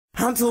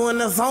I'm too in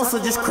the zone, so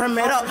just crim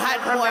it up.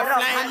 Hot boy,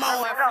 flame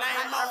on.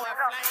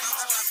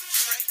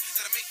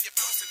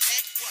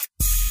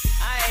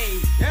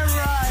 Hey, that's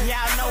right.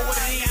 Y'all know what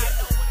it is.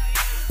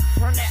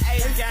 From the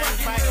A-Gang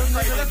fight, let's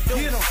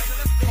get them.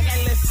 Okay,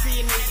 let's see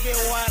in this bit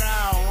what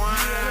I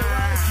want.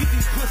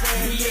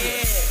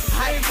 Yeah,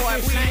 hot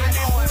boy, flame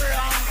on.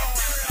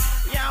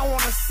 Y'all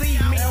wanna see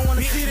me? I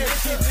wanna see that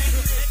shit.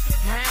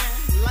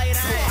 Lay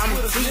down. I'm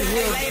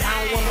T-Hills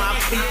down with my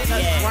feet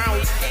touch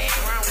ground.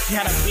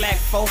 Got a black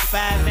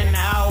 4-5 in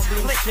the all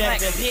blue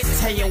Chevy.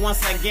 Tell you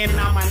once again,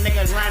 all my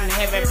niggas riding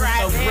heavy. Put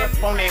a grip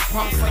on that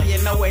pump so you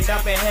know it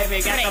up and heavy.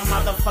 Got the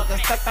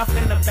motherfuckers stuck off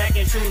in the back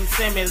and shooting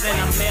Simmons in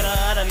the middle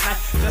of the night,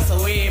 just so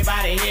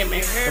everybody hear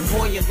me. The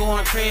boy is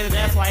going crazy,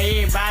 that's why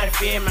everybody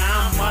fear me.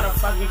 I'm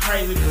motherfucking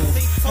crazy, dude.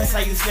 That's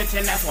how you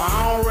snitching, that's why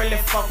I don't really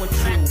fuck with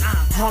you.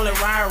 Only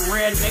ride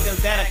real niggas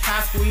that a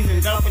cop squeeze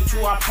and jump at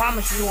you. I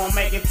promise you won't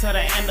make it to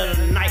the end of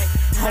the night.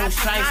 Whole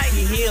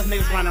Shiesty Hills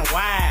niggas running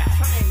wide.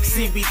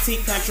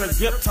 CBT country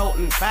grip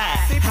toting 5.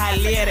 I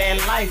live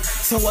that life,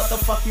 so what the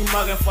fuck you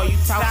mugging for? You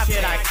talk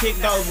shit, I kick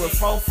those with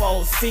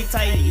 4-4.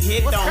 C-Tay,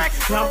 hit them.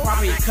 I'm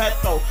probably cut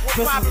though.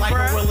 Pussies like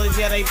gorillas,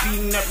 yeah, they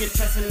beating up your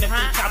chest, and if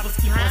the choppers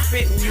keep on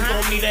spitting, you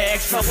gon' need an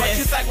extra. So what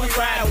you think we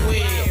ride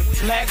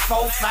with? Black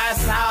 4-5,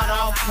 sawed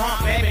off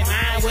pump, baby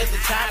 9 with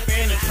the chopper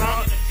in the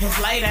trunk. It's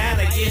lay down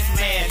to get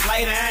smashed.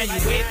 Lay down, you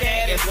with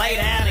that? It's lay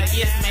down to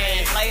get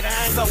smashed. Lay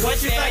down. So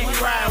what you think we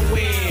ride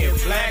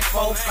with? Black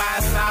 4-5,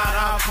 sawed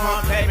off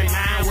pump, baby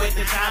 9 with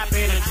the chopper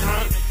in the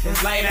trunk.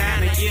 It's lay down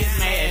to get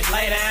smashed.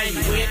 Lay down,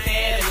 you with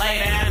that? It's lay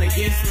down to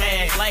get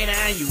smashed. Lay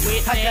down, you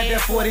with that? I got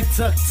that 40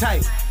 tucked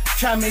tight.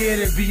 Try me,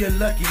 it'll be a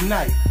lucky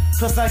night.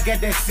 Plus I got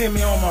that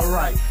semi on my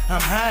right.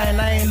 I'm high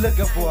and I ain't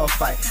looking for a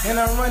fight. And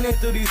I'm running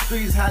through these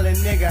streets hollering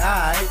nigga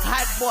high.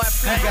 Hot boy,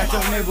 I got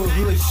your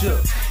neighborhood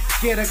shook.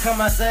 Scared to come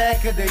outside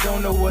cause they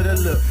don't know where to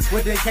look.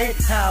 What they can't,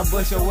 how I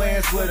bust your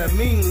ass with a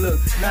mean look.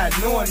 Not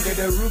knowing that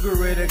the Ruger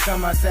ready to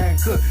come outside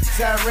and cook.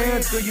 So I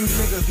ran through you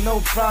niggas,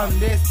 no problem,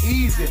 that's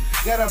easy.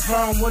 Got a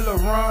problem with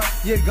LaRon,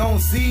 you gon'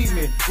 see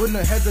me. With no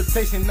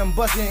hesitation, I'm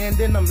busting and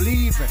then I'm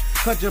leaving.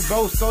 Country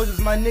bro soldiers,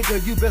 my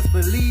nigga, you best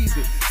believe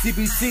it.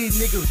 CBT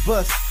niggas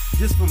bust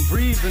just from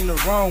breathing the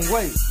wrong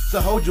way.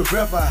 So hold your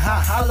breath, or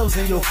hot hollows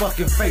in your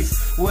fucking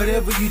face.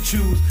 Whatever you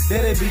choose,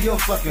 that'll be your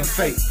fucking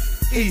fate.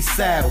 East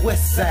side,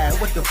 west side,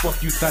 what the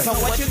fuck you think? So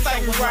what you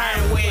think we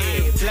riding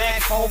with?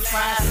 Black 4-5,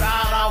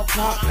 sawed off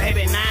pump,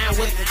 baby 9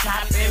 with the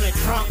top in the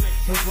trunk.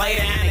 It's lay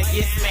down to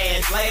get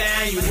smashed. Lay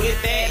down, you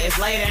with that? It's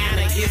lay down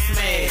to get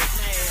smashed.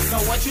 So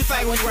what you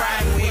think we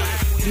riding with?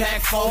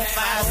 Black 4-5,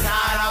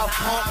 sawed off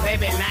pump,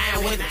 baby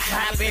 9 with the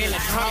top in the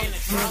trunk.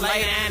 It's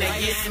lay down to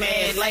get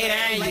smashed. Lay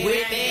down, you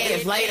with that?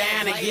 It's lay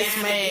down to get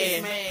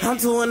smashed.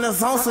 I'm too in the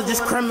zone, so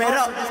just crim it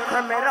up.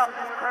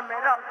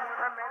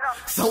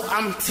 So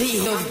I'm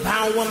T-Hills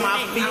bound when my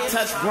feet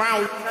touch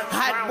ground.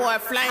 Hot boy,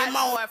 flame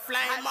on.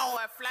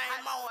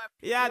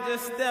 Y'all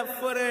just step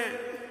foot in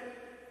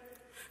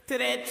to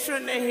that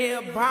Trinity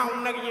Hill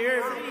bound, nigga, you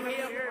heard me?